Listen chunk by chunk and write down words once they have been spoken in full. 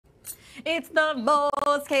It's the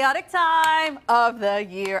most chaotic time of the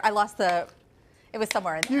year. It was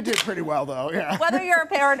somewhere in there. You did pretty well, though, yeah. Whether you're a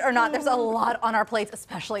parent or not, there's a lot on our plates,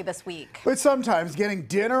 especially this week. But sometimes getting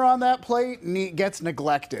dinner on that plate gets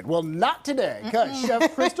neglected. Well, not today, because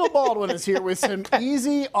Chef Crystal Baldwin is here with some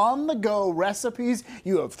easy, on-the-go recipes.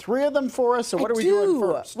 You have 3 of them for us, so what are we doing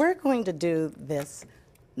first? We're going to do this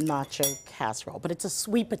nacho casserole, but it's a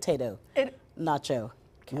sweet potato nacho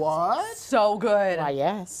casserole. What? So good. Why,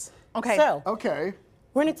 yes. Okay. So, Okay.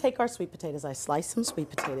 we're going to take our sweet potatoes. I sliced some sweet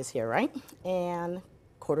potatoes here, right? And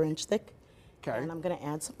 1/4 inch thick. Okay. And I'm going to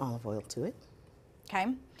add some olive oil to it. Okay.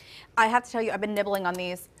 I have to tell you, I've been nibbling on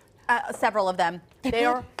these, several of them. They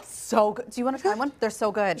are so good. Do you want to try one? They're so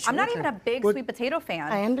good. I'm not even a big sweet potato fan.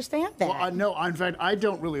 I understand that. Well, no, in fact, I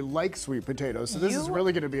don't really like sweet potatoes, so this is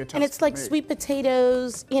really going to be a test And it's for like me. sweet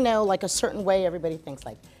potatoes, you know, like a certain way everybody thinks,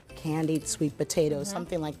 like candied sweet potatoes,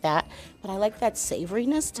 something like that. But I like that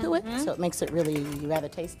savoriness to it, so it makes it really rather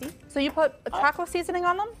tasty. So you put a taco seasoning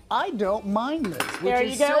on them? I don't mind this. which There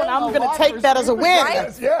is you go, saying and a I'm going lot to take for that as a sweet win.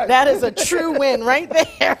 potatoes. Yes. That is a true win right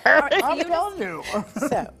there. I'm telling you.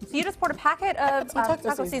 So, You just poured a packet of some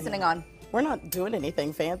taco seasoning on. We're not doing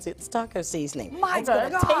anything fancy. It's taco seasoning. My it's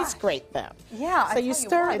going to gosh. taste great, though. Yeah, I So you tell you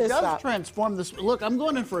stir what. It this does up. transform this. Look, I'm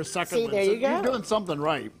going in for a second See, one. there so you go. You're doing something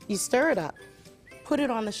right. You stir it up, put it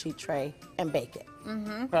on the sheet tray, and bake it.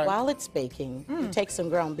 Right. While it's baking, you take some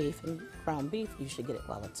ground beef, and ground beef, you should get it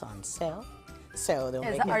while it's on sale. So they'll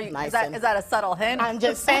make it nice and... Is that a subtle hint? I'm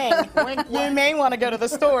just saying, you may want to go to the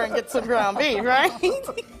store and get some ground beef, right?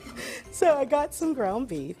 So I got some ground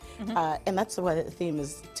beef, and that's what the theme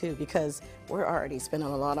is too, because we're already spending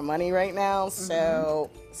a lot of money right now, so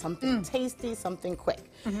something tasty, something quick.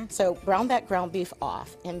 So brown that ground beef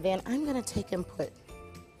off, and then I'm going to take and put...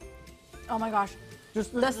 Oh my gosh.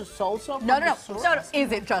 Just this is salsa? No.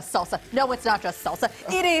 Is it just salsa? No, it's not just salsa.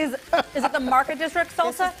 It is. Is it the Market District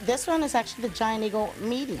salsa? This one is actually the Giant Eagle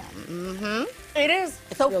medium. It is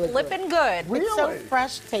so really flippin' good. It's so Really?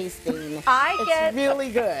 fresh tasting. I get- It's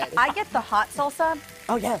really good. I get the hot salsa.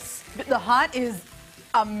 Oh, yes. The hot is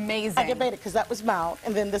amazing. I debated because that was mild,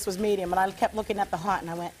 and then this was medium, and I kept looking at the hot, and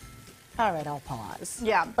I went, all right, I'll pause.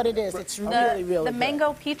 Yeah. But it is. It's the, really, really the good.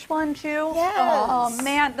 mango peach one too. Yes. Oh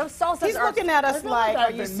man, those salsas He's are. looking at us like, I've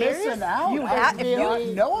are you been serious? missing out. You I have- did if you- not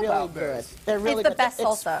know really about good. this. They're really the good. best It's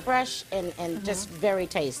salsa. fresh and just very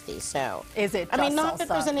tasty. So. Is it I mean, just not that salsa?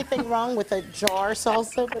 there's anything wrong with a jar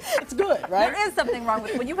salsa, but it's good, right? There is something wrong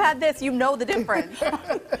with it. When you had this, you know the difference.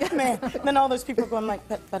 Man, then all those people going like,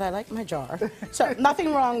 but I like my jar. So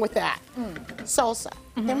nothing wrong with that. Salsa.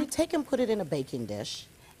 Then we take and put it in a baking dish,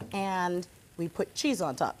 and we put cheese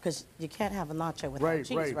on top because you can't have a nacho without Right,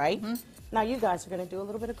 cheese, right. Now you guys are going to do a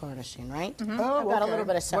little bit of garnishing, right? Oh, I've got a okay. little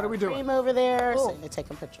bit of sour What are we doing? cream over there, Oh. so you take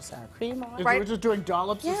and put your sour cream on. Right. We're just doing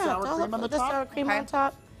dollops of sour cream on the top? sour cream Okay. on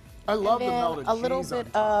top. I love the and then melted a little cheese on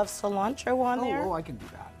bit top. of cilantro on there. Oh, I can do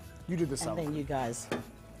that. You do the and sour then cream. you guys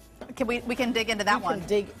We can dig into that you one. can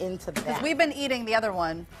dig into that. We've been eating the other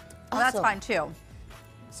one. Well, that's Awesome. fine too.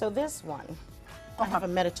 So this one, I have a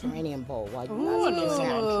Mediterranean bowl while you guys are doing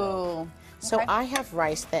that. Ooh. So Okay. I have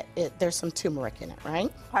rice that there's some turmeric in it,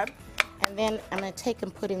 right? Okay. And then I'm going to take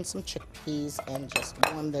and put in some chickpeas and just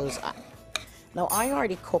warm those up. Now, I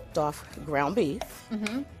already cooked off ground beef,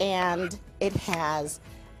 and it has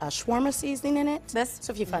a shawarma seasoning in it. This?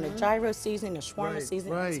 So if you find a gyro seasoning, a shawarma Right,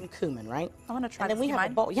 seasoning, right. and some cumin, right? I wanna try And then this. we Do you have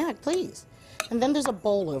mind? a bowl. Yeah, please. And then there's a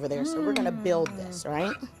bowl over there, so we're going to build this,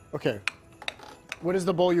 right? Okay. What is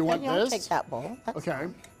the bowl you want And you'll this? take that bowl. That's Okay.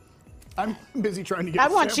 I'm busy trying to get I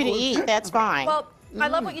want you to samples. eat. That's fine. Well, I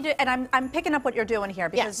love what you do, and I'm picking up what you're doing here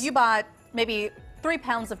because Yes. you bought maybe 3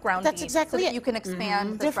 pounds of ground That's beef exactly so that it. you can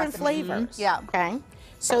expand this different recipe. flavors. Yeah. Okay.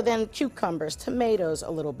 So then cucumbers, tomatoes,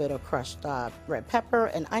 a little bit of crushed red pepper,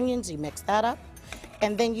 and onions. You mix that up.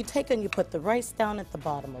 And then you take and you put the rice down at the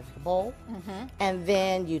bottom of the bowl. And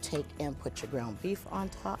then you take and put your ground beef on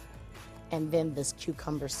top. And then this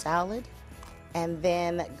cucumber salad. And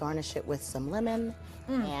then garnish it with some lemon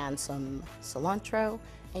and some cilantro.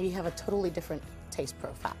 And you have a totally different taste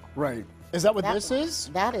profile. Right. Is that what That this one- is?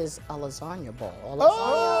 That is a lasagna bowl. A lasagna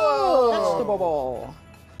Oh! vegetable bowl.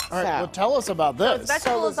 All right, So- well, tell us about this.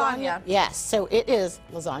 vegetable lasagna. Yes, so it is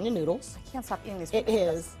lasagna noodles. I can't stop eating these. It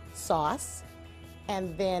is sauce,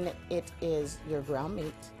 and then it is your ground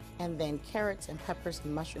meat, and then carrots and peppers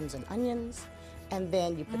and mushrooms and onions, and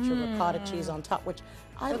then you put your ricotta cheese on top, which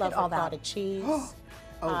I Look love at all that. ricotta cheese.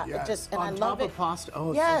 Oh, yes. And On I top love of it. pasta. Oh,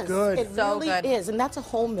 it's yes, so good. it So really good. is, and that's a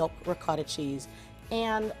whole milk ricotta cheese.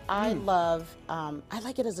 And I love, I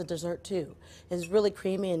like it as a dessert too. It's really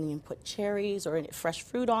creamy, and you can put cherries or any fresh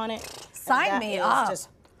fruit on it. And Sign that me is up. Just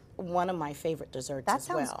one of my favorite desserts That as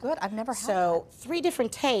well. sounds good. I've never had So 3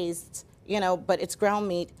 different tastes, you know, but it's ground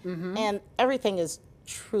meat, and everything is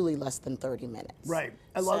truly less than 30 minutes. Right.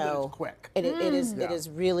 I love that So it's quick. It is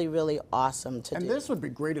really, really awesome to And do. this would be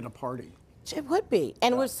great at a party. It would be,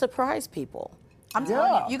 and would surprise people. I'm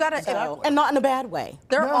telling Yeah, you, you gotta. exactly. And not in a bad way.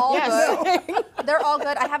 They're all Yes. good. They're all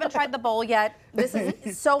good. I haven't tried the bowl yet. This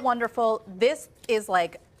is so wonderful. This is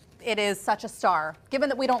like, it is such a star. Given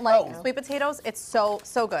that we don't like sweet potatoes, it's so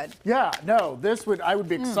good. Yeah, no, I would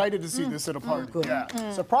be excited to see this at a party.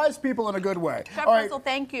 Yeah. Surprise people in a good way. Chef All right. Crystal,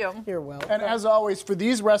 thank you. You're welcome. And as always, for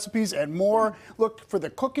these recipes and more, look for the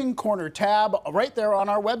Cooking Corner tab right there on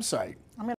our website.